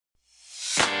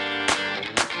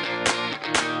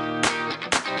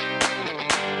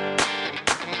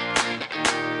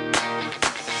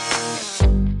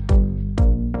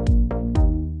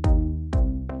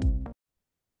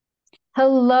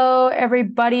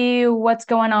everybody. What's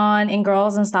going on in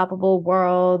Girls Unstoppable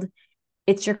World?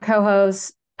 It's your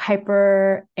co-host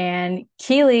Piper and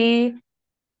Keely.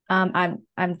 I'm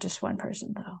just one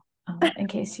person though, in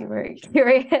case you were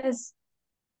curious.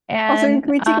 Also, can And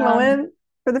we take a moment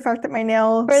for the fact that my for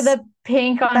nails the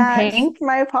pink on match pink,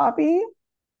 my poppy?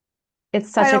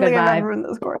 it's I such a don't good think I've vibe. ever been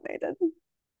this coordinated.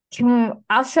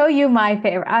 I'll show you my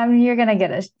favorite. You're gonna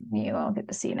get a you won't get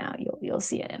to see now. You'll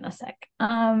see it in a sec.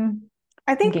 I'm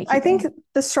I think gatekeeping.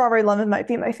 the strawberry lemon might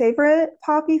be my favorite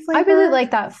poppy I really flavor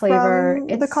like that flavor.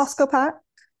 from the Costco pack.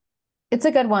 It's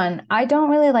a good one. I don't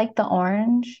really like the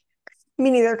orange. Me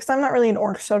neither, because I'm not really an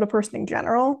orange soda person in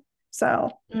general.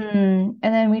 So And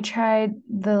then we tried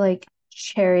the like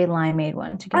cherry limeade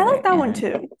one I like together, that one and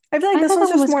too. I feel like I this thought that one's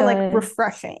one just was more like good.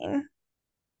 refreshing.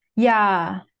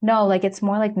 Yeah, no, like it's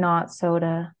more like not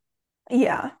soda.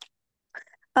 Yeah.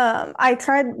 I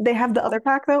tried, they have the other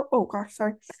pack though. Oh gosh,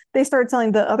 sorry. They started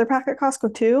selling the other pack at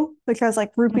Costco too, which has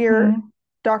like root beer, Hmm.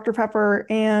 Dr. Pepper,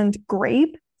 and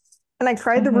grape. And I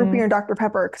tried the root beer Hmm. and Dr.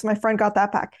 Pepper because my friend got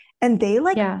that pack, and they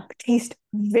like Yeah, taste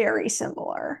very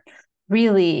similar.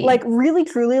 Like really. really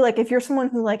truly, like if you're someone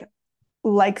who like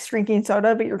likes drinking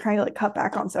soda, but you're trying to like cut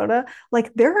back on soda,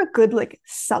 like they're a good like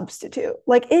substitute.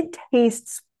 Like it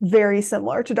tastes very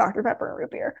similar to Dr. Pepper and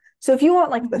root beer. So if you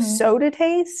want like the Hmm. soda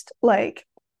taste, like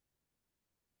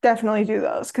definitely do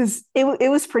those because it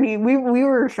was pretty. We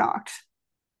were shocked.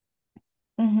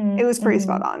 It Hmm. was pretty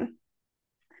spot Hmm. on.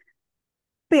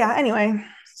 But yeah, anyway,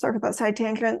 sorry for that side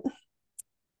tangent.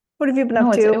 What have you been up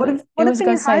No, to? it What have was a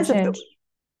been good your side highs of the change.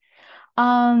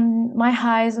 My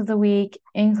highs of the week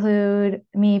include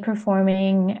me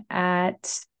performing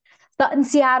at Sutton,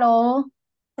 Seattle.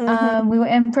 week? We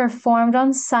went and performed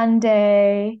on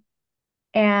Sunday,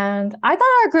 and I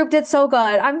thought our group did so good.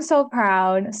 I'm so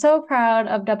proud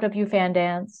of WW Fan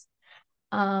Dance.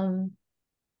 Um,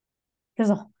 there's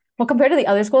a well compared to the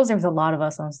other schools, there was a lot of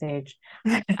us on stage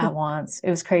at once. It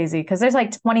was crazy because there's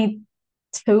like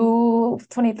 22,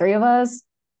 23 of us,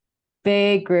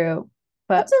 big group.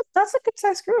 But That's a good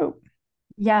sized group.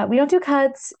 yeah, we don't do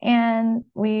cuts, and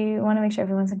we want to make sure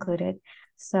everyone's included.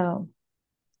 So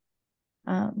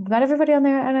we got everybody on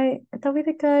there, and I thought we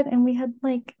did good, and we had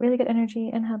like really good energy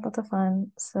and had lots of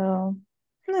fun. So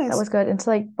that Nice. was good, and to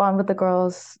like bond with the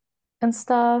girls and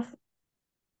stuff.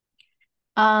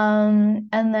 And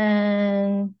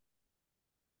then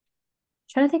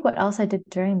trying to think what else I did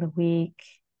during the week.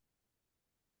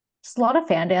 Just a lot of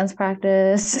fan dance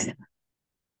practice,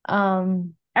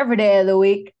 every day of the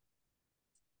week.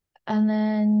 And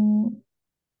then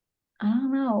I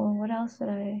don't know what else did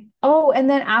I. Oh, and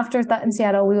then after that in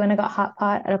Seattle, we went and got hot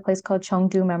pot at a place called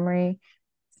Chengdu Memory.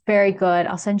 Very good.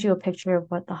 I'll send you a picture of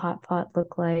what the hot pot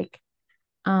looked like.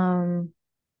 Um,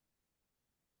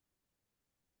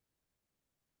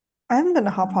 I haven't been to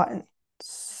Hot Pot in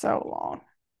so long.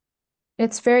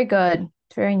 it's very good.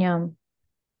 It's very yum.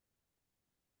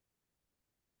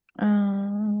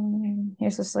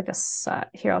 Here's just like a set.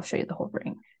 Here, I'll show you the whole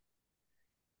ring.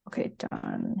 Okay,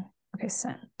 done. Okay,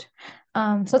 sent.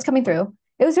 So it's coming through.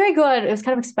 It was very good. It was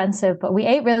kind of expensive, but we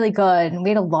ate really good and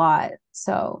we ate a lot.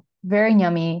 So very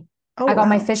yummy. Oh I got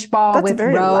my wow. fish ball That's with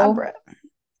very roe. elaborate.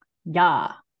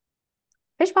 Yeah.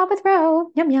 Fish ball with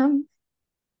roe. Yum yum.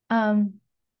 Um,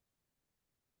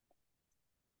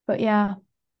 but yeah,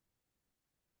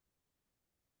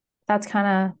 that's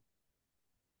kind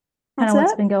That's of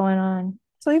what's it? been going on.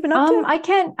 So you've been up to? I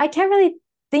can't really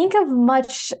think of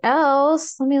much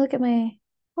else. Let me look at my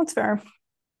That's fair.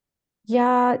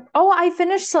 yeah. Oh, I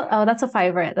finished. Oh, that's a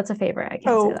favorite. That's a favorite. I can't say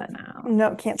Oh that now.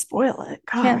 no, can't spoil it.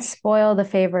 Can't Gosh. spoil the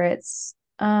favorites.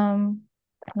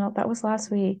 No, that was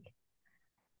last week.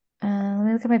 Let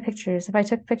me look at my pictures. If I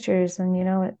took pictures, then you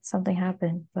know something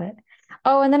happened. But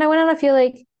oh, and then I went on a few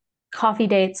like coffee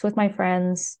dates with my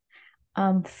friends,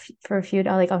 for a few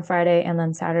like on Friday and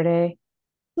then Saturday,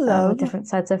 with Love. different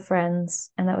sets of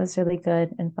friends, and that was really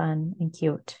good and fun and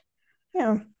cute.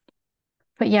 Yeah.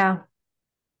 But yeah,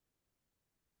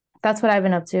 that's what I've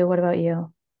been up to. What about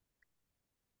you?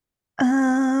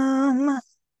 Um,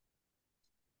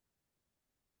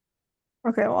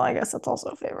 okay, well, I guess that's also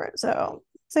a favorite. So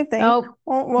same thing. Oh,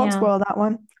 Won't yeah. spoil that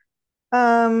one.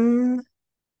 Um,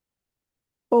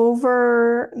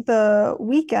 Over the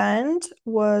weekend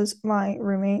was my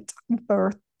roommate's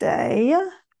birthday.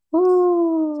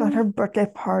 So I had Ooh. her birthday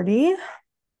party.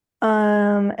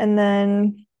 And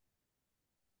then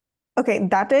okay,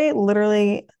 that day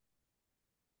literally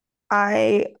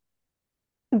I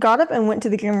got up and went to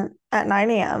the gym at 9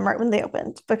 a.m. right when they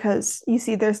opened because you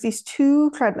see there's these two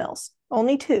treadmills,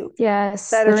 only two,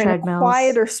 Yes, that the are in a treadmills.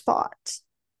 quieter spot.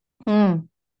 Mm.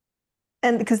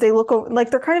 And because they look over,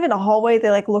 like they're kind of in a hallway, they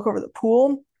like look over the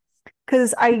pool.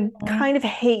 Because I Mhm. kind of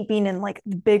hate being in like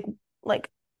the big like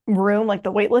room, like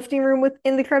the weightlifting room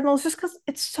within the treadmills, just because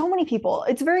it's so many people.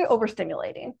 It's very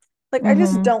overstimulating. Like I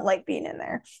just Mhm. don't like being in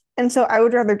there. And so I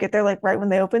would rather get there like right when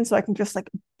they open so I can just like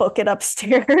book it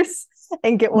upstairs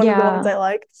and get one of the ones I Yeah.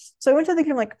 like. So I went to the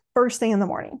gym like first thing in the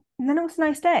morning. And then it was a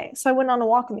nice day. So I went on a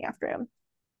walk in the afternoon.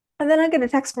 And then I get a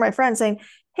text from my friend saying,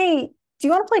 "Hey, do you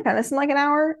want to play tennis in like an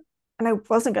hour?" And I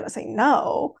wasn't gonna say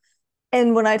no.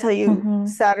 And when I tell you Mhm.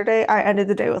 Saturday, I ended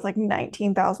the day with like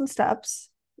 19,000 steps.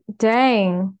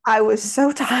 Dang. I was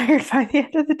so tired by the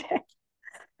end of the day.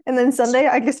 And then Sunday,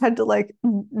 I just had to like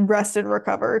rest and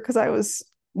recover because I was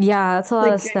Yeah, that's a lot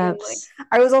like of genuinely, steps.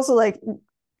 I was also like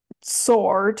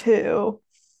sore too.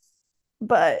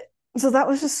 But so that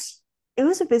was just, it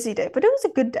was a busy day, but it was a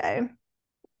good day.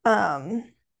 Um,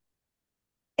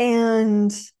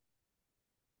 and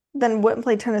then went and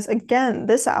played tennis again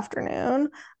this afternoon.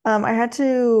 I had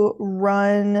to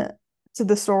run to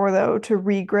the store though to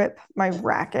re-grip my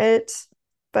racket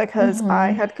because I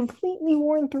Hmm. had completely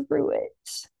worn through it.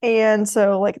 And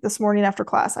so like this morning after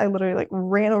class, I literally like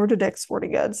ran over to Dick's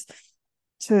Sporting Goods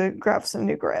to grab some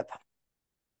new grip.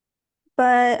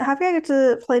 But happy I get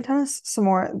to play tennis some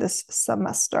more this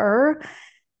semester.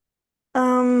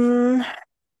 Um,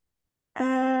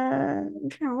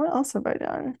 and yeah, what else have I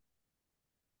done?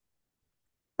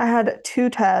 I had two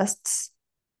tests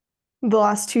the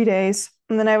last 2 days,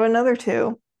 and then I have another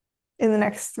two in the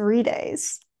next 3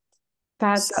 days.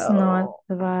 That's not So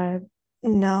the vibe.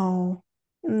 no,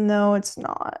 no, it's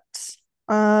not.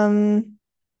 Um,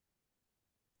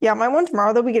 yeah, my one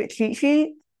tomorrow though, we get a cheat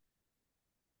sheet,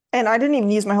 and I didn't even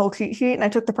use my whole cheat sheet, and I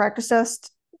took the practice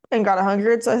test and got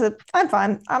 100. So I said, I'm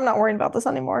fine. I'm not worrying about this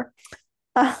anymore.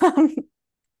 Um,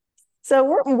 so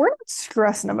we're not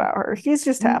stressing about her. She's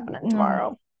just happening No.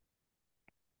 tomorrow.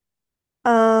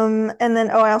 And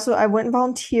then I went and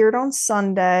volunteered on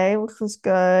Sunday, which was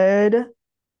good.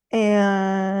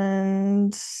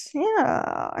 And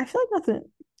yeah, I feel like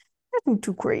nothing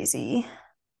too crazy.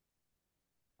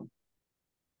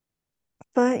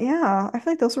 But yeah, I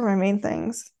feel like those were my main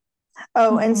things.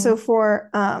 Oh, and so Hmm.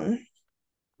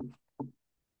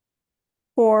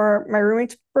 for my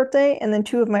roommate's birthday and then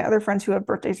two of my other friends who had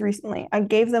birthdays recently, I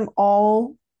gave them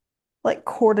all like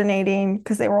coordinating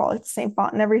because they were all like the same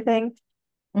font and everything.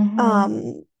 Hmm.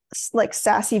 Um, like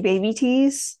sassy baby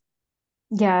tees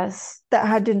Yes. that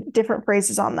had different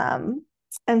phrases on them.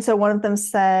 And so one of them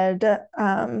said,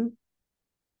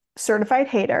 certified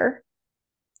hater,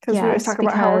 because we always Yes, talk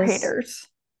about how we're because haters.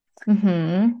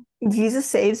 hmm Jesus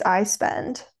saves, I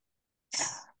spend.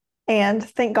 And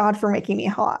thank God for making me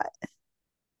hot.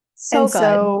 so And good.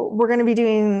 so we're going to be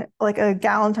doing like a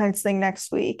Galentine's thing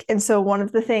next week. And so one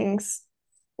of the things,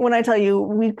 when I tell you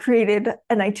we created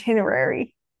an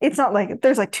itinerary, it's not like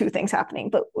there's like two things happening,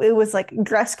 but it was like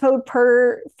dress code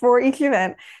per for each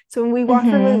event. So when we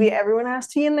watch our movie, Hmm. everyone has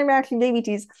to be in their matching baby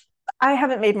tees. I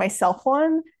haven't made myself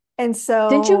one. And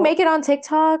Didn't you so make it on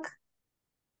TikTok?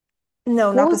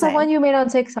 no, What not the was the one same. you made on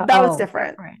TikTok? That was Oh,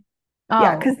 different. different.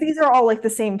 Yeah, because Oh. these are all like the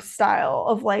same style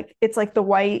of like it's like the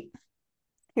white.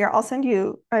 Here, I'll send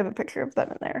you. I have a picture of them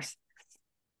in there.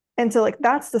 And so like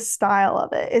that's the style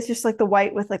of it. It's just like the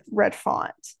white with like red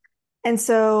font. And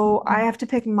so I have to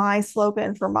pick my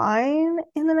slogan for mine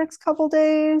in the next couple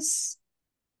days.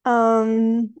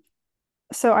 Um,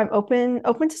 so I'm open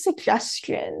to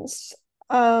suggestions.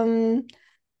 Um,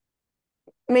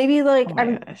 maybe Oh like my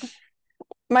I'm gosh.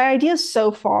 my ideas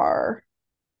so far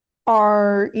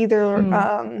are either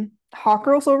Mm. Hot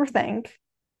Girls Overthink.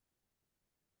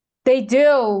 They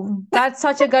do. That's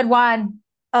such a good one.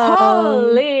 Um,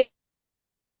 Holy.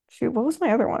 shoot, what was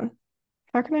my other one?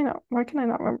 Why can I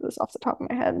not remember this off the top of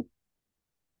my head?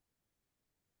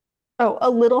 Oh, a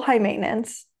little high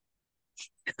maintenance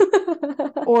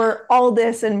or all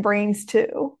this and brains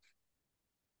too.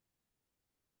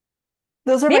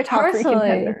 Those are Me my top three personally,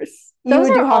 contenders. You those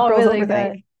would do are Hot all Girls really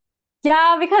Overthink. good.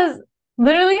 Yeah, because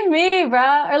literally me,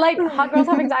 bruh. Or like hot girls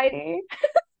have anxiety.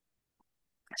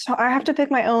 So I have to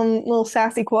pick my own little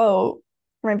sassy quote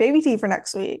for my baby tea for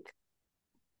next week.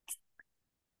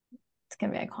 It's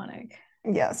gonna be iconic,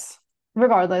 Yes.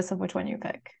 regardless of which one you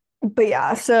pick. But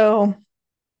yeah, so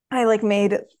I like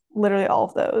made literally all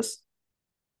of those.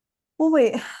 Well,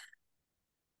 wait,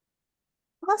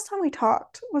 last time we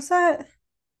talked, was that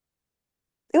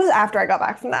it was after I got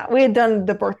back from that. We had done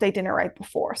the birthday dinner right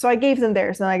before. So I gave them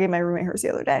theirs, and then I gave my roommate hers the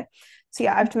other day. So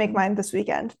yeah, I have to make Mhm. mine this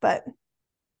weekend. But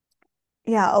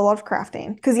yeah, a lot of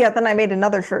crafting. Because yeah, then I made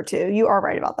another shirt too. You are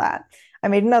right about that. I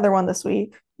made another one this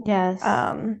week. Yes.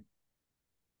 Um,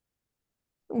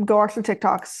 Go watch the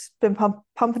TikToks. Been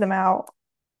pumping them out.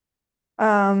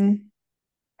 Um,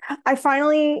 I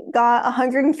finally got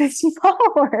 150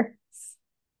 followers.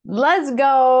 Let's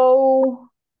go.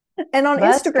 And on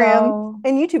Let's Instagram go.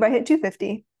 and YouTube, I hit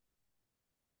 250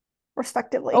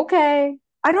 respectively. Okay.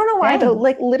 I don't know why though. Dang.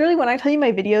 Like literally when I tell you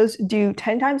my videos do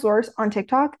 10 times worse on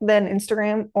TikTok than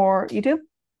Instagram or YouTube,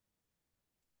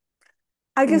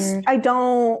 Weird. I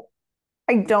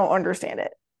don't understand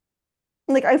it.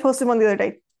 Like I posted one the other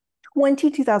day,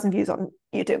 22,000 views on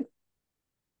YouTube.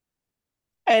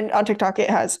 And on TikTok it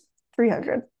has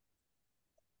 300.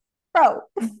 Bro,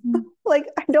 Mhm. like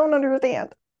I don't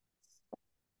understand.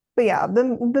 But yeah,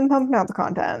 been pumping out the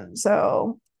content.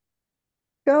 So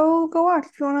go watch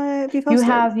if you wanna be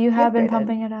posted. You Be have been updated.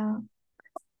 pumping it out.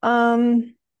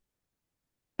 Um,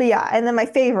 but yeah, and then my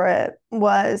favorite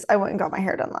was I went and got my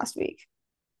hair done last week.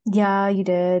 Yeah, you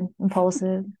did.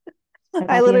 Impulsive. I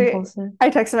I got the literally impulsive. I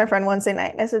texted my friend Wednesday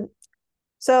night and I said,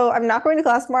 "So I'm not going to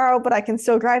class tomorrow, but I can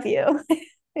still drive you."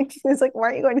 And she was like, "Why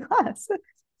are you going to class?"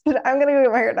 I said, "I'm gonna go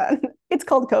get my hair done. It's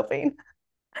called coping."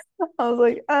 I was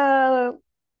like,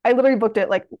 I literally booked it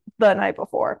like the night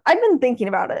before. I'd been thinking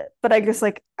about it, but I just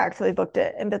like actually booked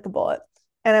it and bit the bullet.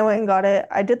 And I went and got it.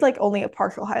 I did like only a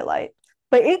partial highlight,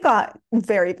 but it got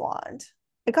very blonde.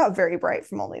 It got very bright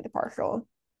from only the partial.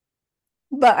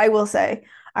 But I will say,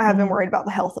 I have been Mhm. worried about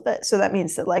the health of it. So that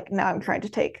means that like now I'm trying to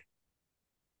take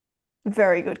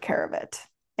very good care of it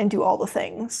and do all the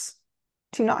things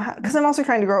to not have, because I'm also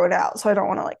trying to grow it out. So I don't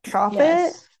want to like chop it,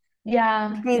 Yes. Yeah.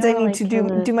 which You means don't I want to need like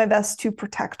to kill do it. my best to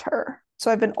protect her.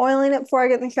 So I've been oiling it before I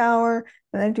get in the shower,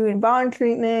 and then doing bond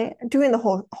treatment, doing the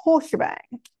whole shebang.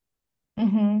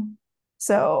 Hmm.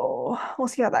 So we'll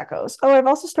see how that goes. Oh, I've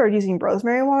also started using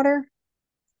rosemary water.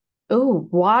 Ooh,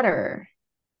 water.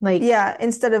 Like Yeah,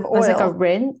 instead of as like a oil.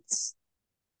 rinse.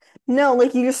 No,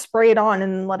 like you just spray it on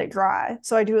and let it dry.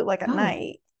 So I do it like at Oh,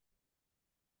 night.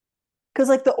 Because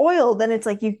like the oil, then it's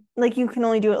like you can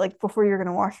only do it like before you're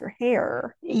gonna wash your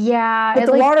hair. yeah, But it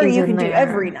the like water is you in can do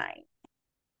every there. night.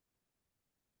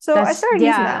 So I That's started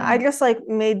using that. I yeah. just like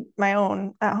made my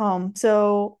own at home.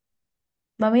 So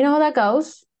Let me know how that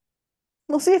goes.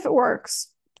 we'll see if it works.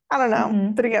 I don't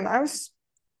know. But Hmm. again, I'm just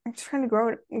trying to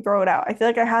grow it out. I feel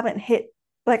like I haven't hit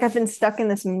like I've been stuck in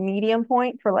this medium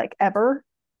point for like ever.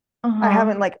 I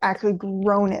haven't Uh-huh. like actually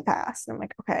grown it past. And I'm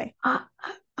like, okay. Uh,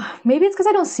 Maybe it's because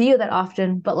I don't see you that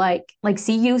often, but like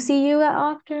see you that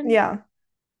often. Yeah.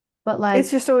 But It's like,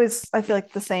 just always I feel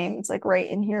like the same. It's like right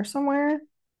in here somewhere.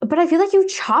 but I feel like you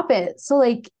chop it. So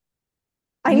like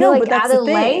I you're know, but like that's at the a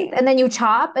length thing. and then you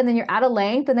chop and then you're at a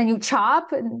length and then you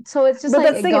chop. And so it's just But like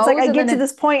that's the it thing. It's like goes I and get then to it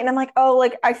this point and I'm like, oh,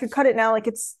 like I should cut it now. Like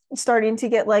it's starting to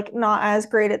get like not as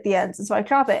great at the ends. And so I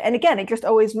chop it. And again, it just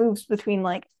always moves between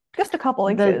like just a couple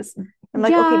the inches. I'm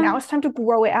like, okay, yeah. now it's time to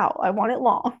grow it out. I want it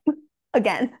long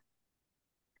again.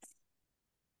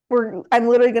 I'm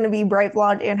literally going to be bright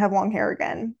blonde and have long hair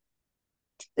again.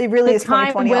 It really The is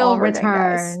time 2020 all will over again,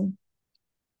 guys. return.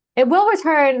 It will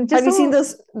return. Have Just you seen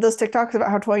so, those TikToks about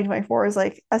how 2024 is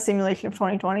like a simulation of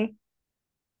 2020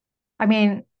 I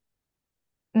mean,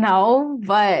 no,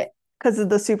 but because of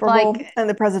the Super like Bowl and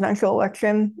the presidential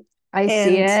election? I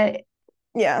see And it.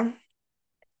 yeah,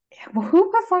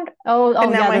 Who performed? Oh, and oh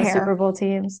now yeah, my the Super hair. Bowl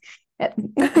teams.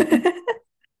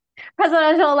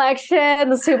 Presidential election,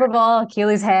 the Super Bowl,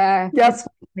 Achilles' hair. It's Yep,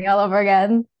 me all over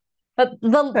again. But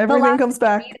the everything last comes thing you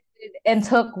back. needed and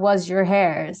took was your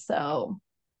hair. So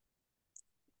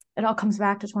it all comes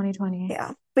back to 2020.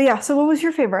 Yeah, but yeah. So what was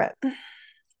your favorite?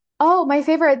 Oh, my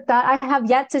favorite that I have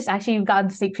yet to actually you've gotten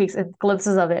sneak peeks and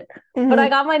glimpses of it. But I Hmm.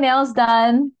 got my nails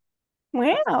done.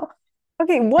 Wow.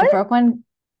 Okay, I what? broke one.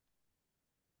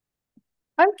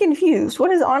 I'm confused.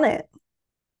 What is on it?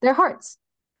 They're hearts.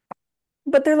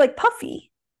 But they're like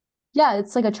puffy. Yeah,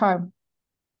 it's like a charm,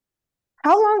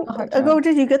 How long a heart ago charm.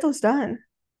 did you get those done?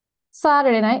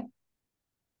 Saturday night.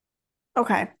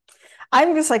 Okay.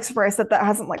 I'm just like surprised that that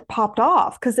hasn't like popped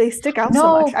off because they stick out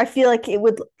so much. No, I feel like it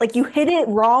would like you hit it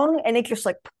wrong and it just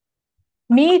like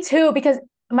me too, because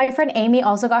my friend Amy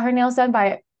also got her nails done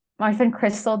by my friend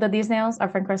Crystal did these nails, our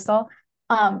friend Crystal.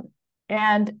 Um,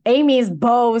 and Amy's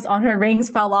bows on her rings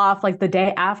fell off like the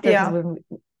day after because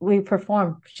yeah. we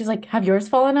performed. She's like, "Have yours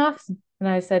fallen off?" And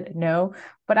I said, "No."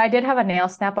 But I did have a nail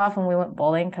snap off when we went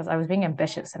bowling because I was being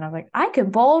ambitious and I was like, "I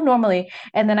could bowl normally."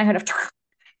 And then I heard a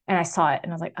and I saw it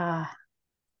and I was like,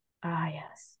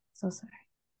 yes. So sorry.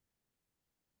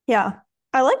 Yeah.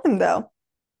 I like them though.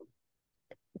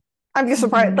 I'm just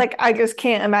surprised. Mhm. Like I just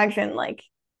can't imagine like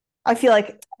I feel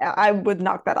like I would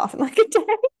knock that off in like a day.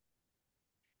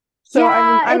 So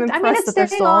I'm I mean, impressed it's that they're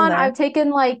staying still on on. I've there. taken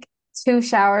like two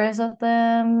showers of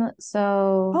them.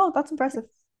 So Oh, that's impressive.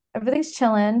 Everything's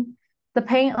chilling. The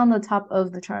paint on the top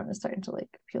of the charm is starting to like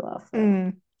peel off though.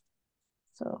 Mm.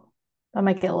 So that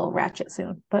might get a little ratchet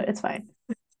soon, but it's fine.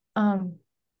 Um,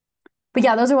 but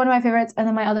yeah, those are one of my favorites. And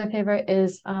then my other favorite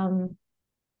is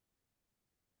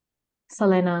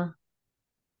Selena.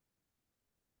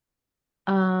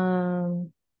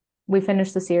 Um, we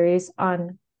finished the series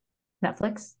on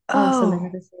Netflix of Selena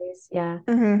Oh. the series. Yeah.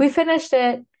 Hmm. We finished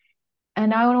it and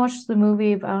now I want to watch the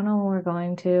movie, but I don't know when we're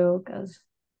going to because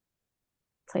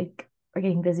it's like we're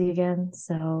getting busy again.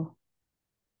 So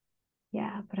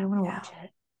yeah, but I want to Yeah. watch it.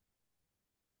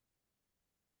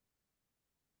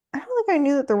 I don't think I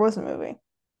knew that there was a movie.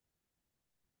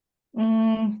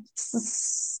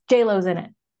 J-Lo's in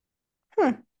it.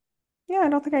 Hmm. Yeah, I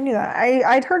don't think I knew that.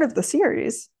 I'd heard of the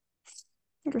series.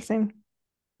 Interesting.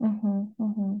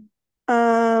 Mm-hmm.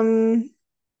 Um,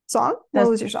 Song? What That's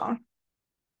was your song?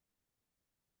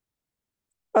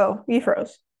 Oh, you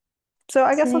froze. So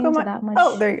I guess I'll go listening to my. that Oh,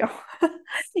 much there you go.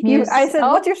 I music. said,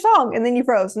 "What's Oh, your song?" And then you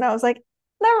froze, and I was like,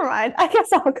 "Never mind. I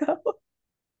guess I'll go."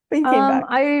 But you came back.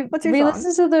 I What's your song?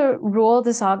 re-listened to the Rule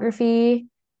discography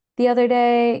the other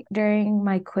day during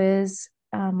my quiz,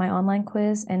 my online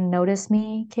quiz, and Notice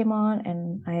Me came on,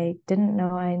 and I didn't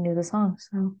know I knew the song.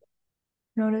 So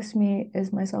Notice Me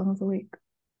is my song of the week.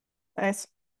 Nice.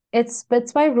 It's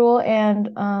by Rule and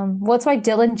well, it's by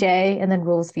Dylan J, and then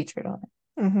Rule's featured on it.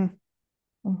 Hmm.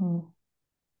 Hmm.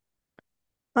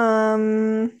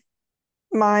 Um,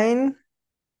 Mine,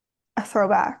 a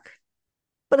throwback,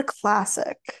 but a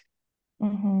classic.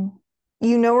 Hmm.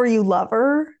 You Know Where You Love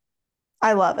Her?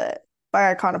 I love it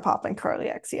by Icona Pop and Carly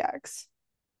XCX.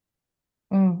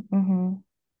 Mm-hmm.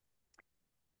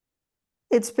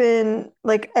 It's been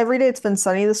like every day it's been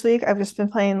sunny this week. I've just been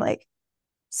playing like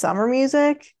summer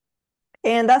music,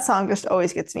 and that song just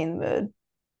always gets me in the mood.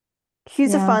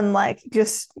 He's a Yeah. fun, like,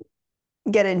 just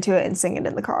get into it and sing it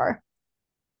in the car.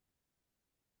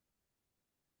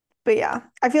 But yeah,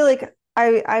 I feel like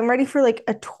I'm ready for like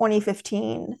a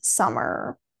 2015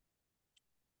 summer,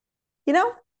 you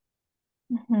know,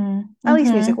 at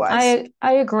least music wise.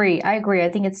 I agree. I agree. I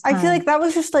think it's I feel like time. that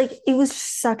was just like it was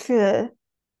just such a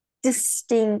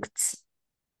distinct,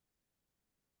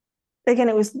 again,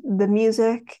 it was the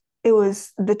music, it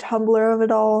was the Tumblr of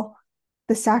it all,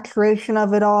 the saturation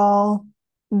of it all,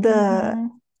 the Hmm.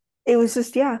 it was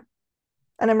just, yeah,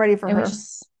 and I'm ready for It was her.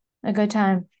 just a good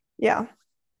time. Yeah.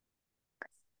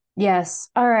 Yes.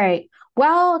 All right.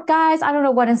 Well, guys, I don't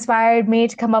know what inspired me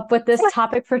to come up with this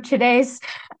topic for today's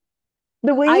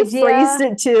The way you phrased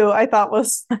idea. it too, I thought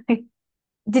was like,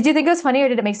 Did you think it was funny or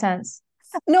did it make sense?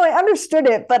 no, I understood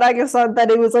it, but I just thought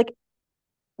that it was like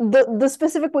the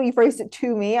specific way you phrased it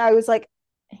to me, I was like,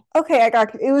 okay, I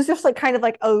got it. Was just like kind of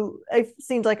like, oh, it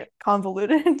seemed like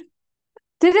convoluted.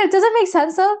 Does it make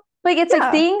sense though? Like it's like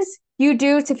Yeah. things you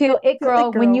do to feel it Feel it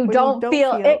girl when girl you when you don't don't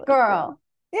feel feel it it girl. girl.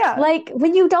 Yeah. Like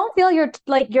when you don't feel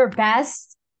your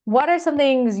best, what are some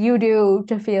things you do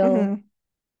to feel Hmm.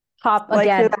 top Like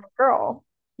you're again? that girl.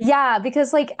 Yeah,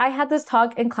 because like I had this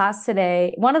talk in class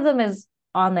today. One of them is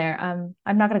on there.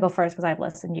 I'm not gonna go first because I've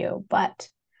listened to you, but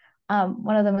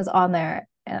one of them is on there,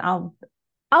 and I'll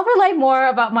relate more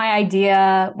about my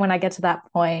idea when I get to that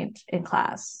point in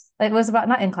class. It was about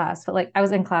not in class, but like I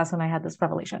was in class when I had this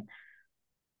revelation.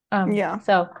 Yeah.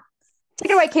 So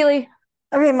take it away, Kaylee.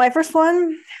 Okay, my first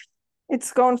one,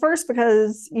 it's going first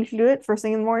because you should do it first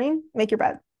thing in the morning. Make your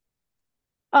bed.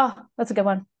 Oh, that's a good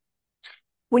one.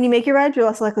 When you make your bed, you're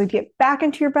less likely to get back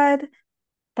into your bed.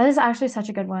 That is actually such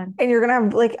a good one. And you're gonna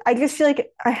have like I just feel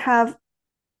like I have,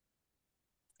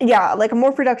 yeah, like a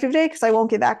more productive day because I won't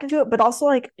get back into it. But also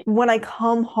like when I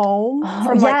come home Oh,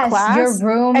 from like yes, your class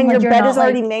room, and your like you're bed not is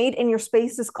already like, made and your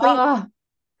space is clean, oh,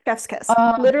 chef's kiss.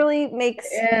 oh, Literally makes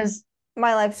it is.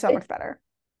 my life so It much better.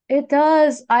 it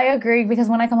does. I agree because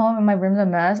when I come home and my room's a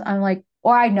mess, I'm like,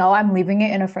 or I know I'm leaving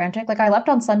it in a frantic. Like I left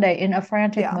on Sunday in a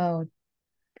frantic Yeah. mode.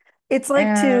 It's like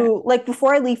And to like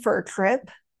before I leave for a trip,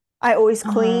 I always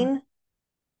uh clean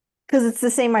because it's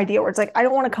the same idea where it's like I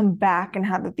don't want to come back and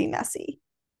have it be messy.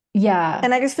 yeah,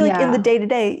 And I just feel like in the yeah. day to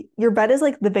day, your bed is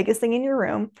like the biggest thing in your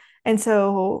room. And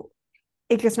so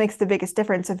it just makes the biggest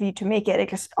difference of you to make it. It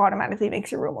just automatically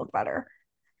makes your room look better.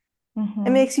 It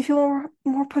Hmm. makes you feel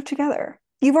more put together.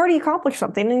 You've already accomplished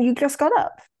something and you just got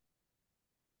up.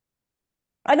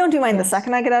 I don't do mine the Yes.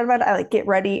 second I get out of bed. I like get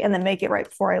ready and then make it right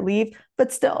before I leave.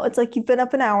 But still, it's like you've been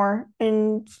up an hour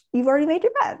and you've already made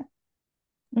your bed.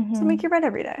 So make Hmm. your bed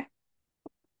every day.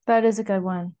 That is a good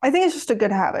one. I think it's just a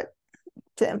good habit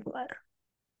to implement.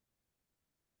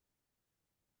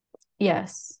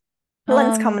 Yes.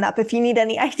 Lent's coming Um, up if you need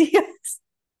any ideas.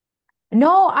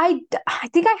 No, I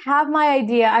think I have my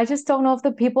idea. I just don't know if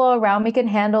the people around me can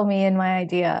handle me and my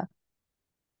idea.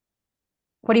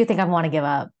 What do you think I want to give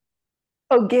up?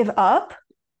 Oh, give up?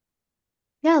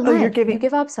 Yeah, Oh, you're you giving,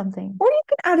 give up something. or you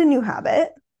can add a new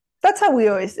habit. That's how we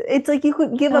always, it's like you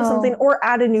could give up something Oh, or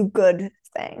add a new good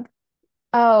thing.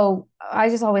 oh, I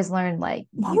just always learned like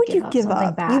What you would give you up give something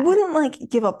up? You bad. wouldn't like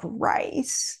give up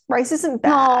rice. Rice isn't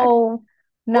bad. No,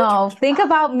 What would you no, give think up?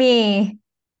 about me.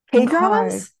 Think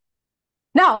hard. K-dramas?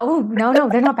 No, no, no,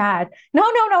 they're not bad. No,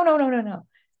 no, no, no, no, no, no.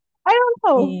 I don't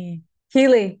know. Me.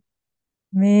 Keely,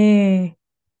 me.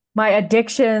 My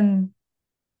addiction.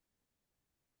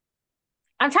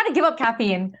 I'm trying to give up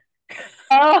caffeine.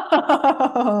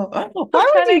 Oh, I'm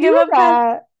why would trying to you give do up caffeine.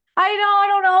 that? I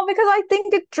don't know, because I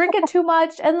think it drink it too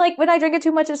much. And like when I drink it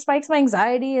too much, it spikes my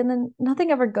anxiety, and then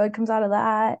nothing ever good comes out of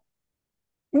that.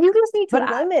 You just need to But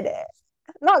limit it,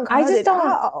 not I cut just it don't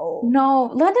out. know.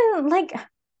 London, like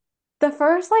the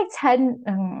first like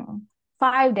 10,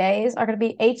 5 days are gonna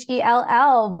be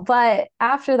HELL, but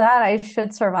after that I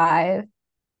should survive,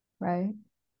 right?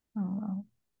 I don't know.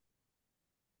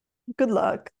 Good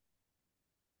luck.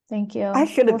 Thank I you.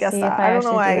 should have We'll guessed see if that. I I don't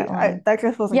know actually do why that one. that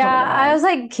just wasn't Yeah, coming to I mind. was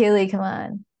like, Keely, come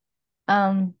on.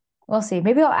 We'll see.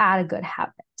 Maybe I'll add a good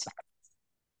habit.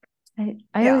 I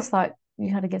Yeah. always thought you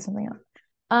had to get something else.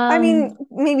 I mean, Um,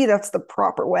 maybe that's the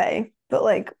proper way, but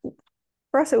like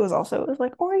for us, it was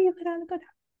like, or you could add a good.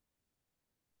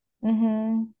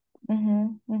 mm-hmm,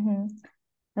 mm-hmm.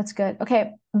 That's good.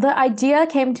 Okay. The idea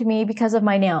came to me because of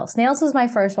my nails. Nails was my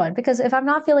first one because if I'm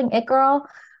not feeling it, girl,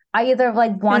 I either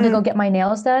like want to go Mm, get my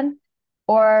nails done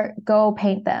or go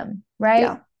paint them, right?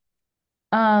 yeah.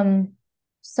 Um,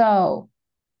 so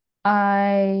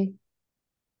I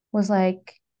was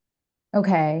like,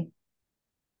 okay.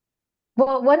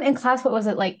 Well, when in class, what was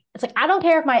it like? It's like, I don't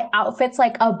care if my outfit's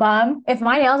like a bum. If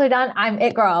my nails are done, I'm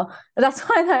it, girl. That's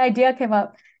why the idea came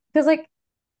up. Because like,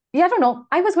 yeah, I don't know.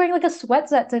 I was wearing like a sweat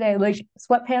set today, like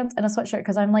sweatpants and a sweatshirt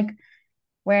because I'm like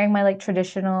wearing my like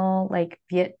traditional like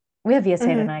Viet we have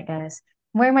VSA Hmm. tonight, guys.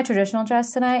 I'm wearing my traditional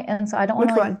dress tonight, and so I don't want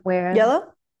to Which like one? wear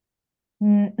Yellow?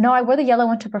 no, I wore the yellow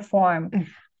one to perform. Mm.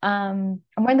 I'm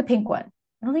wearing the pink one.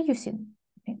 I don't think you've seen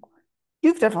the pink one.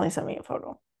 You've definitely sent me a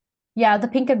photo. Yeah, the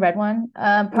pink and red one.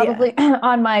 Yeah. Probably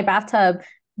on my bathtub.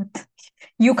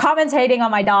 You commentating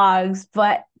on my dogs,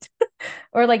 but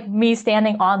or like me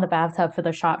standing on the bathtub for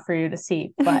the shot for you to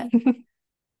see. But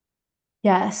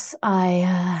yes,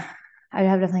 I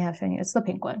have definitely have shown you. It's the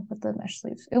pink one with the mesh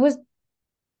sleeves. It was I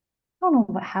don't know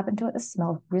what happened to it. It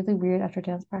smelled really weird after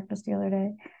dance practice the other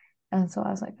day. And so I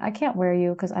was like, I can't wear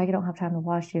you because I don't have time to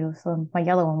wash you. So my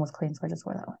yellow one was clean, so I just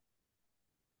wore that one.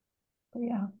 But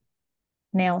yeah,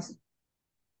 nails.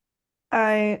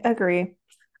 I agree.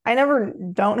 I never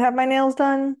don't have my nails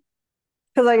done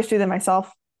because I just do them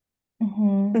myself.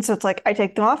 Hmm. And so it's like I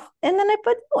take them off and then I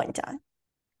put new ones on.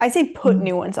 I say put Mm.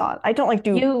 new ones on. I don't like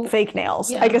do You, fake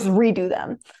nails. I yeah. just redo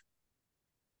them.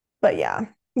 But yeah.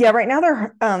 Yeah, right now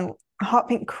they're hot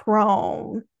pink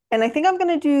chrome. And I think I'm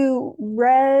gonna do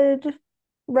red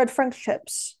French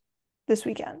tips this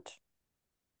weekend.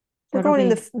 We're That'll going in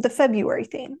be. the February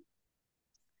theme.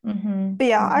 Hmm. But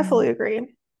yeah, I Hmm. fully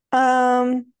agree.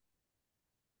 Um,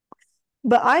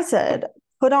 but I said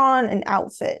put on an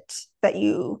outfit that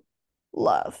you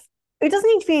love. It doesn't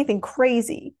need to be anything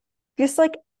crazy. Just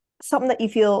like something that you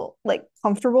feel like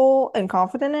comfortable and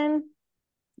confident in.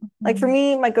 Like for Hmm.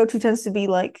 me, my go-to tends to be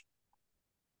like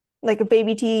a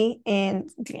baby tee and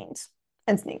jeans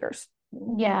and sneakers.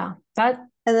 Yeah, that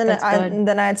And then that's I good. and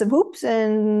then I had some hoops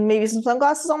and maybe some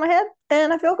sunglasses on my head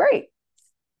and I feel great.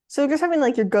 So just having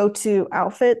like your go-to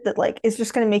outfit that like is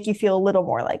just gonna make you feel a little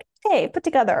more like, hey, put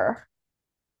together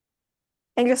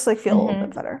and just like feel a little bit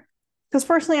Hmm. better. Because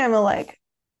personally, I'm a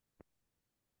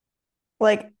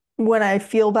like when I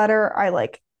feel better, I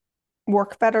like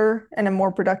work better and I'm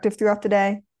more productive throughout the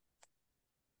day.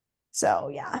 So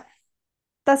yeah,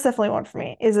 that's definitely one for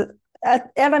me. Is it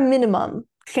at a minimum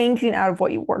changing out of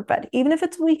what you work bed, even if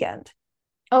it's a weekend,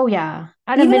 Oh yeah.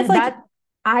 At a even if minute like that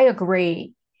I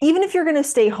agree. even if you're gonna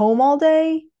stay home all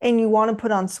day and you want to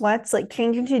put on sweats, like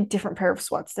change into a different pair of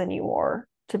sweats than you wore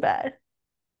to bed.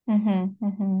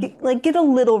 Hmm. Get a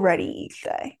little ready each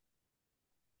day.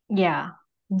 Yeah.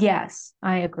 Yes,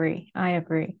 I agree. I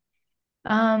agree.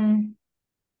 Um,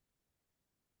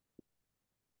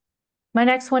 my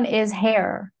next one is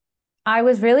hair. I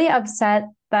was really upset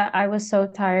that I was so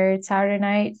tired Saturday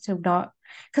night to not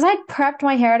because I prepped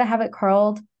my hair to have it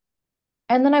curled,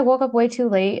 and then I woke up way too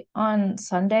late on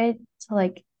Sunday to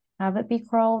like have it be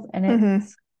curled, and it Mm-hmm.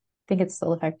 I think it's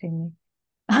still affecting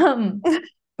me.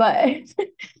 But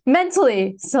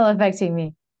mentally still affecting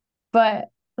me. But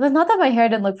Well, not that my hair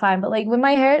didn't look fine, but like when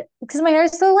my hair, because my hair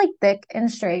is so like thick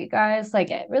and straight, guys,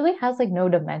 like it really has like no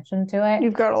dimension to it.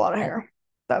 You've got a lot of And hair.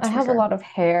 I That's for have a sure. lot of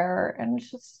hair and it's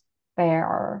just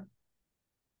fair.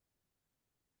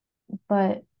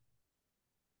 But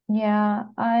yeah,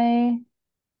 I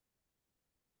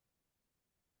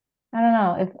don't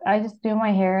know if I just do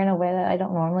my hair in a way that I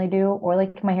don't normally do, or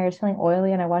like my hair is feeling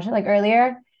oily and I wash it. Like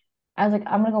earlier, I was like,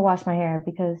 I'm gonna go wash my hair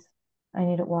because I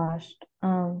need it washed.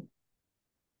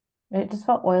 It just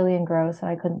felt oily and gross, and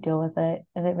I couldn't deal with it,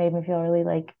 and it made me feel really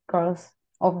like gross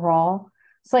overall.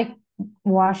 It's like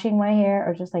washing my hair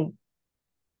or just like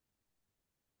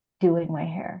doing my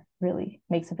hair really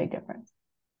makes a big difference.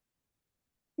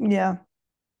 Yeah.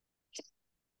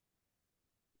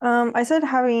 I said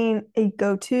having a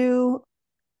go-to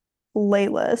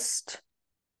playlist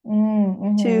to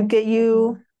Mm-hmm. get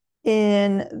you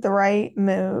in the right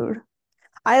mood.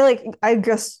 I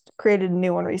just created a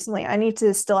new one recently. I need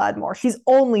to still add more. She's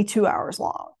only 2 hours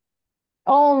long.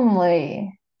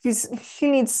 Only.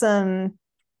 She needs some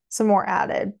more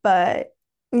added, but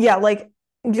yeah, like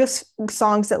just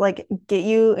songs that like get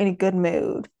you in a good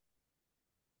mood.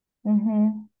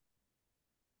 Mm-hmm.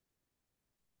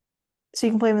 So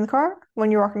you can play them in the car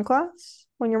when you're walking to class,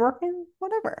 when you're working,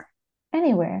 whatever.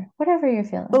 Anywhere, whatever you're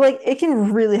But feeling. like it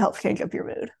can really help change up your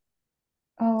mood.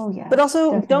 Oh But yes,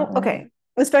 also don't, definitely. okay,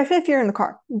 especially if you're in the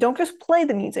car, don't just play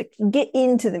the music, get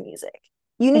into the music.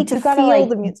 You need Like to you gotta feel like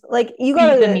the music. Like you be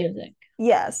the gotta, music.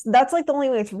 yes, that's like the only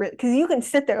way it's really, because you can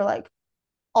sit there like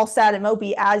all sad and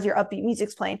mopey as your upbeat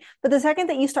music's playing. But the second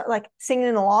that you start like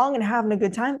singing along and having a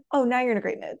good time, oh, now you're in a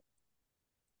great mood.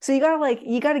 So you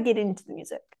gotta get into the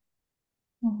music.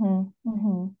 Mm-hmm.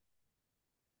 Mm-hmm.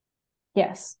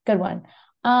 Yes, good one.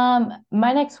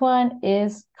 My next one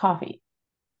is coffee.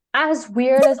 As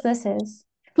weird as this is,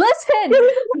 listen,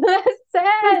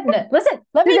 listen.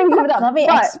 Let You're me gonna calm get down. Let me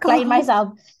what? explain Coffee?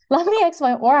 myself. Let me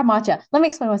explain, or a matcha. Let me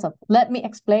explain myself. Let me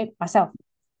explain myself.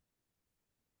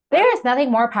 There is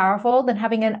nothing more powerful than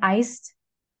having an iced,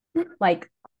 like,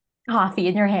 coffee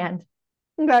in your hand.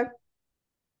 Okay.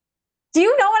 Do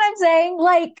you know what I'm saying?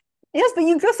 Like, Yes, but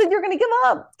you just said you're gonna give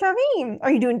up caffeine.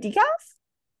 Are you doing decaf?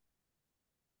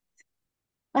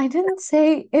 I didn't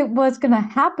say it was gonna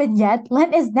happen yet.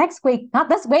 Lent is next week, not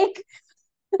this week.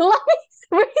 Let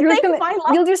me You're just rethink gonna my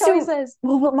you'll life just do choices.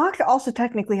 well, but matcha also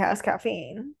technically has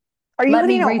caffeine. Are you Let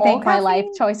me cutting out all rethink my life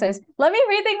caffeine? choices. Let me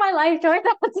rethink my life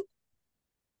choices.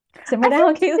 Simmer I feel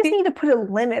down, like you just Kaylee. need to put a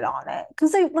limit on it.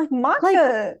 Because they like Like,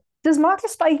 matcha, does matcha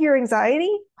spike your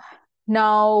anxiety?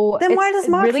 no, Then why it's does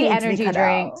matcha really need to be energy cut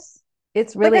out? drinks.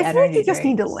 It's Like really I feel like energy you just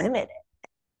need to drinks. limit it.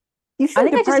 You I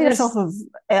shouldn't think I just deprive need a yourself of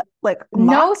like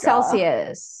no matcha.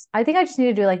 Celsius. I think I just need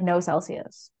to do like no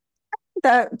Celsius.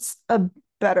 That's a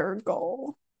better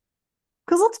goal.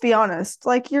 Because let's be honest,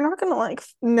 like you're not gonna like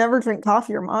never drink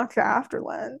coffee or matcha after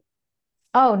Lent.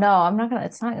 Oh no, I'm not gonna,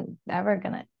 it's not ever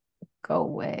gonna go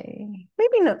away.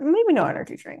 Maybe no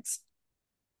energy drinks.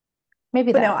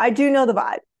 Maybe But no, that. I do know the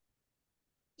vibe.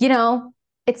 You know,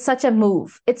 it's such a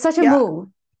move. It's such a Yeah, move.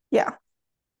 yeah.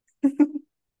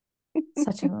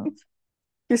 Such a move.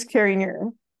 Just carrying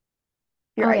your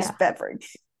Oh iced yeah.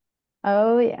 beverage.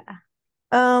 Oh yeah.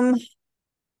 Um,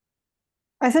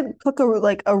 I said cook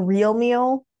a real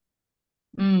meal,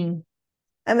 Mm.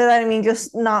 and by that I mean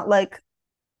just not like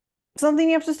something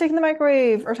you have to stick in the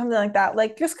microwave or something like that.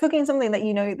 Like just cooking something that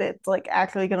you know that's like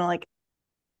actually gonna like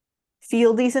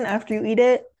feel decent after you eat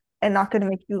it and not gonna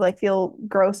make you like feel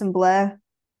gross and bleh.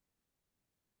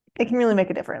 It can really make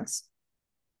a difference.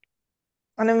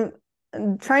 And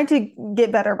I'm trying to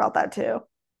get better about that too.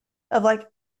 Of like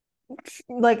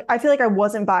I feel like I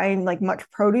wasn't buying like much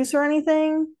produce or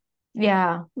anything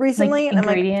Yeah. Like recently, and I'm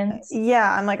like, ingredients.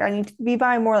 yeah, I'm like I need to be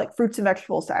buying more like fruits and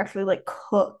vegetables to actually like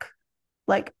cook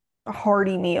like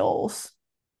hearty meals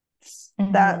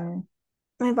that Hmm.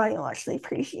 my body will actually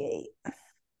appreciate.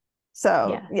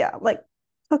 So Yeah. yeah, like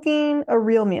cooking a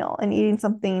real meal and eating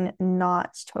something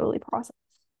not totally processed.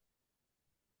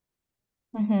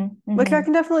 Hmm. Which I Hmm.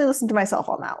 can definitely listen to myself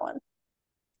on that one.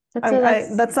 I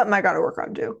That's that's something I got to work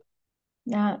on too.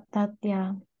 yeah,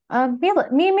 yeah.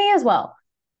 Me as well.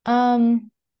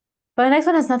 Um, but the next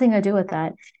one has nothing to do with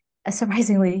that.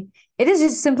 Surprisingly, it is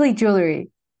just simply jewelry.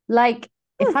 Like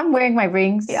if Hmm. I'm wearing my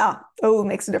rings, Yeah. Oh, it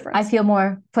makes a I difference. feel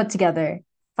more put together.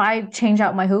 If I change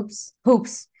out my hoops.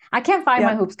 I can't find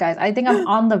my Yep. hoops, guys. I think I'm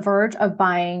on the verge of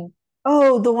buying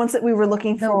Oh, the ones that we were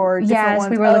looking the for, different yes,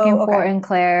 we ones. were looking Oh, for okay. in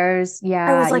Claire's.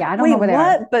 I was like, Yeah, I don't wait, know where they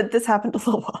are. what? But this happened a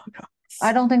little while ago.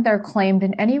 I don't think they're claimed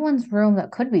in anyone's room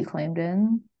that could be claimed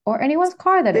in, or It's anyone's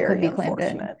car that it could very be claimed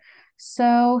in. unfortunate.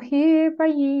 So here I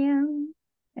am.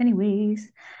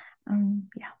 Anyways,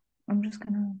 yeah. I'm just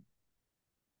gonna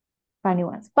find new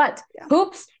ones. But Yeah.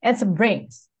 hoops and some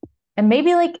rings. And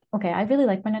maybe like, okay, I really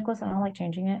like my necklace and I don't like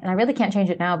changing it. And I really can't change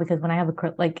it now because when I have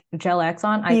a like gel X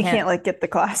on, I You can't. can't like get the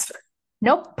clasp.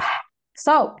 Nope.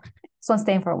 So this one's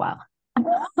staying for a while.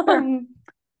 Sure. Um,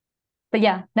 but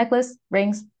yeah, necklace,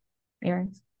 rings,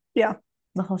 earrings, Yeah,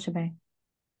 the whole shebang.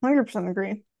 100%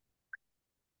 agree.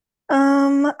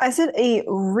 I said a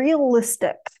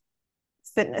realistic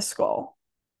fitness goal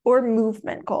or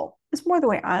movement goal is more the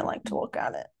way I like to look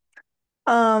at it.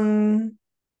 Um,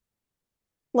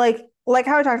 like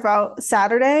how I talked about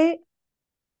Saturday,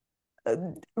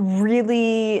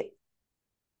 really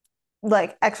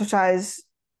like exercise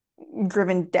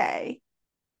driven day.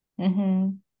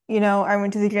 Mm-hmm. You know, I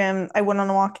went to the gym, I went on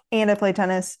a walk, and I played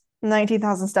tennis.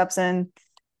 19,000 steps in.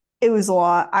 It was a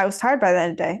lot. I was tired by the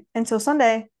end of the day. And so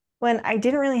Sunday, when I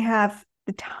didn't really have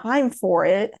the time for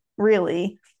it,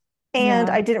 really, and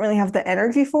Yeah. I didn't really have the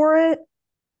energy for it,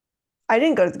 I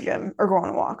didn't go to the gym or go on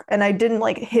a walk. And I didn't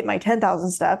like hit my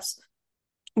 10,000 steps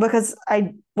because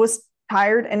I was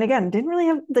tired and again, didn't really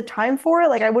have the time for it.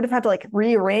 Like I would have had to like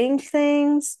rearrange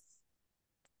things.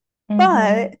 Mm-hmm.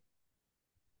 But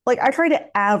like I try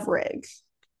to average.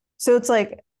 So it's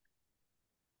like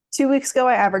 2 weeks ago,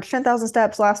 I averaged 10,000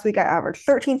 steps. Last week, I averaged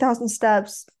 13,000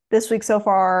 steps. This week so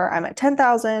far, I'm at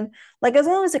 10,000. Like, as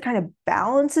long as it kind of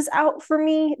balances out for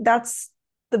me, that's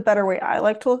the better way I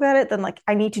like to look at it than like,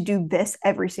 I need to do this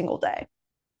every single day.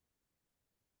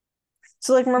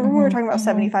 So, like, remember when we were Mm-hmm. talking about Mm-hmm.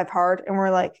 75 hard and we were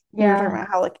talking Yeah. about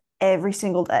how like every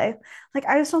single day, like,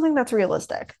 I just don't think that's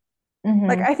realistic. Like,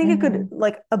 Mm-hmm. I think it Mm-hmm. could,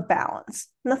 like, a balance.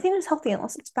 Nothing is healthy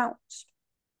unless it's balanced.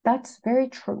 That's very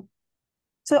true.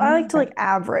 So, I You're like to right. like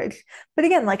average. But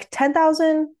again, like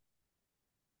 10,000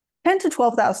 10 to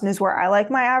 12,000 is where I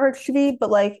like my average to be, but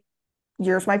like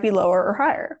yours might be lower or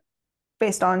higher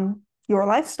based on your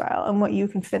lifestyle and what you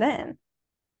can fit in.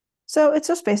 So it's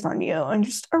just based on you and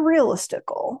just a realistic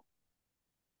goal.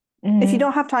 If you Mm-hmm.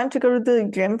 don't have time to go to the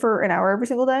gym for an hour every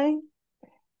single day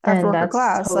after Then work or that's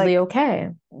class, totally like okay.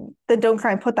 then don't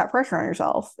try and put that pressure on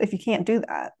yourself if you can't do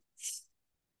that.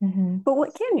 Mm-hmm. But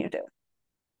what can you do?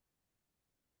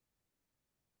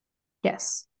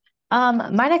 Yes.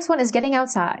 My next one is getting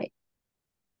outside.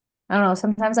 I don't know,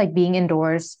 sometimes like being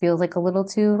indoors feels like a little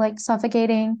too like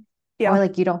suffocating or Yeah.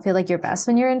 like you don't feel like your best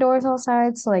when you're indoors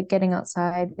outside. So like getting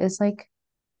outside is like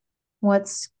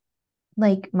what's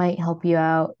like might help you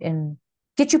out and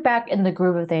get you back in the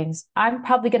groove of things. I'm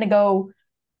probably gonna go,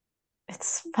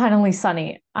 it's finally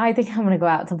sunny. I think I'm gonna go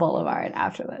out to Boulevard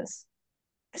after this.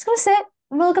 I'm just gonna sit,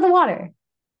 I'm gonna look at the water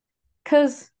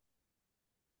because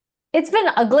it's been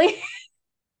ugly.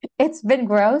 It's been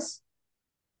gross.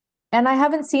 And I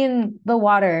haven't seen the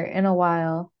water in a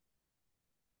while.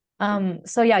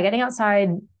 So yeah, getting outside,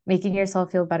 making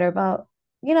yourself feel better about,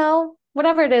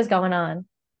 whatever it is going on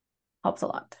helps a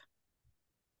lot.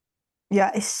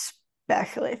 Yeah,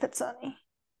 especially if it's sunny.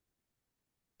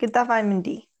 Get that vitamin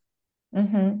D.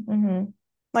 Mm-hmm. Mm-hmm.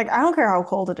 Like I don't care how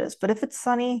cold it is, but if it's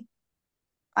sunny,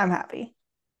 I'm happy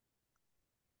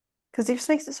because it just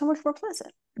makes it so much more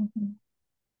pleasant. Mm-hmm.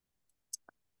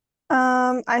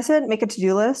 I said make a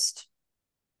to-do list.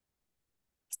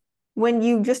 When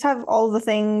you just have all the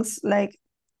things like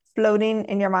floating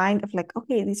in your mind of like,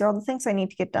 okay, these are all the things I need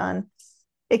to get done,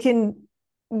 it can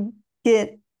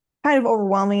get kind of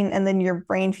overwhelming and then your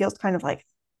brain feels kind of like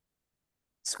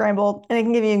scrambled and it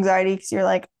can give you anxiety because you're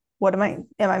like, what am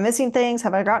I missing things?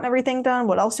 Have I gotten everything done?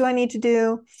 What else do I need to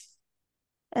do?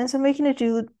 And so making a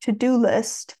to-do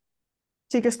list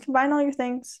to just combine all your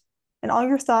things and all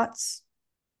your thoughts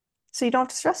so you don't have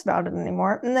to stress about it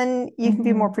anymore. And then you can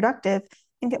be more Mm-hmm. productive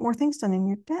and get more things done in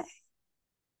your day.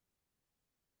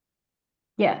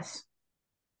 Yes.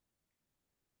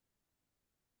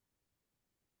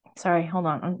 Sorry, hold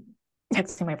on. I'm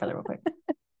texting my brother real quick.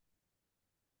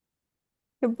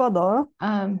 Your brother.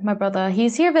 My brother,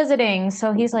 he's here visiting,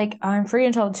 so he's like, I'm free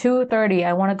until 2:30.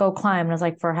 I want to go climb. And I was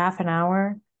like, for half an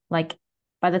hour, like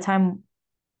by the time,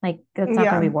 like it's not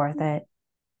gonna be Yeah. worth it.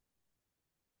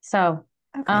 So,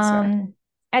 Okay, sir. um,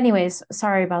 anyways,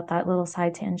 sorry about that little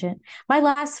side tangent. My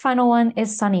last final one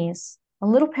is sunnies. A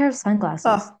little pair of sunglasses.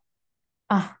 Oh,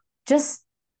 Ah, just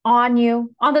on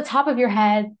you, on the top of your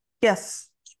head, yes.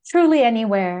 truly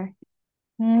anywhere.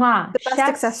 Mwah, The best chef's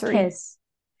accessory. kiss.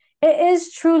 It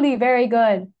is truly very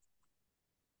good.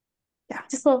 Yeah.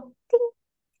 Just a little ding,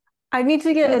 I need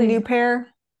to get a new truly. pair.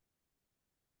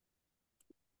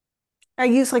 I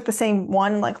use like the same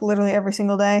one like literally every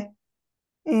single day.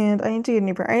 And I need to get a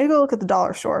new pair. I need to go look at the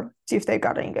dollar store, see if they've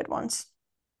got any good ones.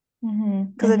 Mm-hmm,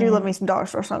 Because I do love mm-hmm. me some dollar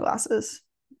store sunglasses.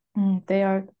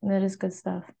 That is good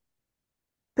stuff.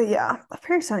 But yeah,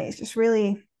 Very Sunny is just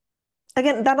really,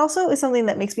 again, that also is something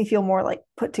that makes me feel more like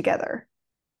put together.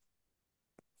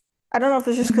 I don't know if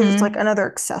it's just because it's like Hmm. another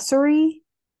accessory.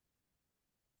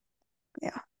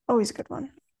 Yeah, always a good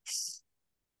one.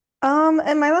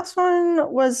 And my last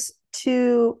one was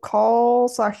to call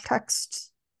slash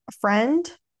text a friend.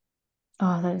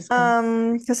 Oh, that is good.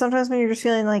 Because sometimes when you're just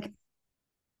feeling like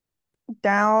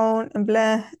down and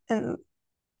bleh and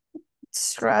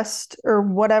stressed or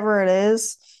whatever it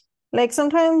is, like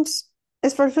sometimes,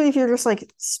 especially if you're just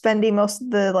like spending most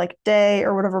of the like day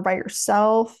or whatever by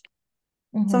yourself,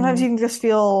 sometimes Hmm. you can just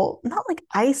feel not like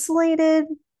isolated.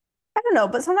 I don't know,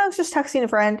 but sometimes just texting a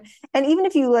friend, and even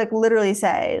if you like literally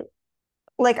say,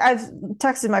 like I've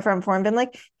texted my friend before and been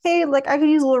like, hey, like I could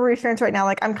use a little reassurance right now.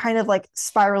 Like I'm kind of like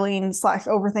spiraling slash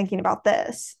overthinking about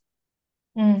this.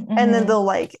 And then Mm-hmm. they'll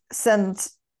like send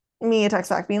me a text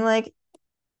back being like,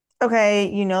 okay,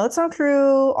 you know it's not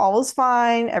true. All is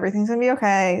fine. Everything's gonna be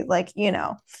okay. Like, you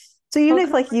know. So even Oh, if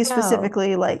good like for you you.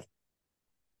 specifically like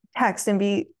text and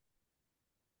be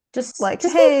Just like,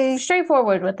 just be hey,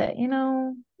 straightforward with it, you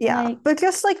know? yeah. Like But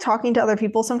just like talking to other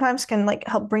people sometimes can like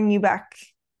help bring you back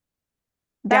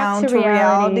back down to to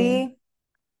reality. reality.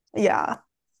 Yeah.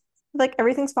 Like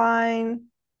everything's fine.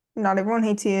 Not everyone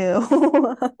hates you.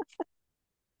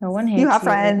 No one You hates have you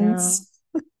right now. friends.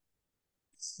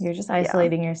 You're just Yeah.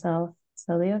 isolating yourself.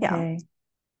 Totally Yeah. okay.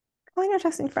 Calling a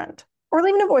texting friend or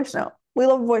leaving a voice note. We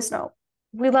love a voice note.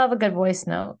 We love a good voice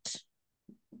note.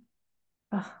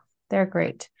 Ugh, they're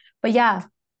great. But yeah,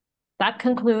 that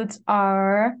concludes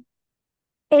our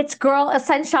It's Girl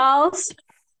Essentials.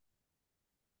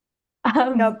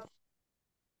 Um, Yep.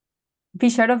 be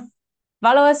sure to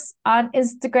follow us on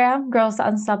Instagram,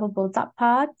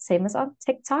 girlsunstoppable.pod, same as on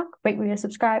TikTok. Rate, review,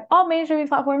 subscribe, all major media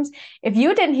platforms. If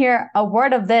you didn't hear a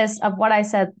word of this, of what I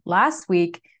said last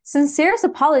week, sincerest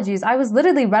apologies. I was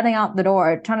literally running out the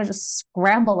door, trying to just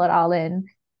scramble it all in.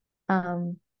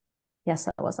 Um, yes,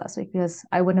 that was last week because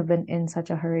I wouldn't have been in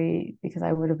such a hurry because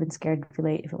I would have been scared to be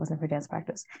late if it wasn't for dance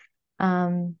practice.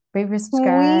 Rate, review, When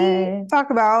we subscribe. talk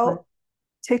But about yeah,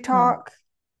 TikTok,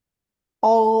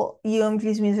 all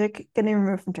UMG's music getting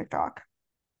removed from TikTok.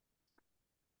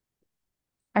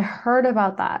 I heard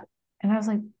about that and I was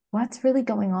like, what's really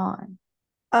going on?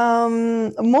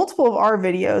 Multiple of our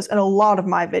videos and a lot of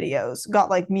my videos got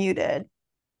like muted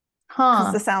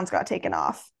because the Huh. sounds got taken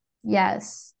off.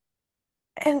 Yes.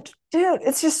 And dude,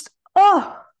 it's just,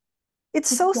 oh, it's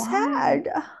Like, so why?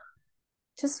 sad.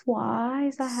 Just why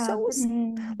is that So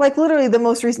happening? like literally the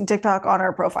most recent TikTok on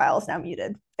our profile is now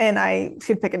muted. And I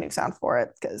should pick a new sound for it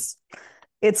because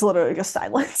it's literally just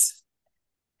silence.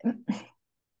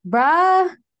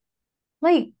 Bruh,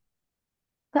 like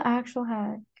the actual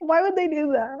heck. Why would they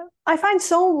do that? I find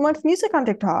so much music on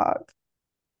TikTok.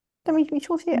 That makes me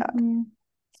so sad. Mhm.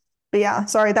 But yeah,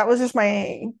 sorry, that was just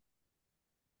my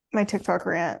TikTok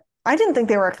rant. I didn't think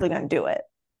they were actually going to do it.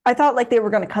 I thought like they were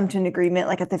going to come to an agreement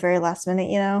like at the very last minute,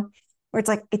 you know, where it's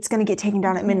like it's going to get taken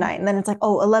down at Mhm. midnight, and then it's like,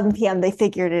 oh, 11 p.m. They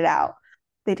figured it out.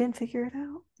 They didn't figure it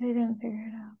out. They didn't figure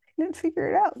it out. They didn't figure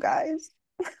it out, guys.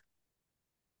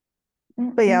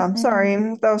 But yeah, I'm sorry.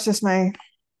 Mm-mm-mm. That was just my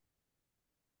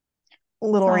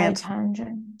little Side rant.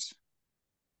 tangent.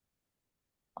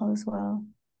 All is well.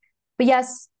 But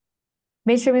yes,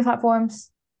 mainstreaming platforms.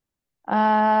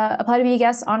 Apply to be a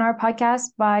guest on our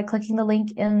podcast by clicking the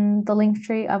link in the link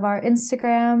tree of our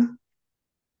Instagram.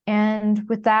 And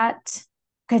with that,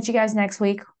 catch you guys next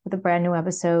week with a brand new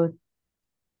episode.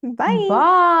 Bye.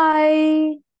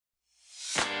 Bye.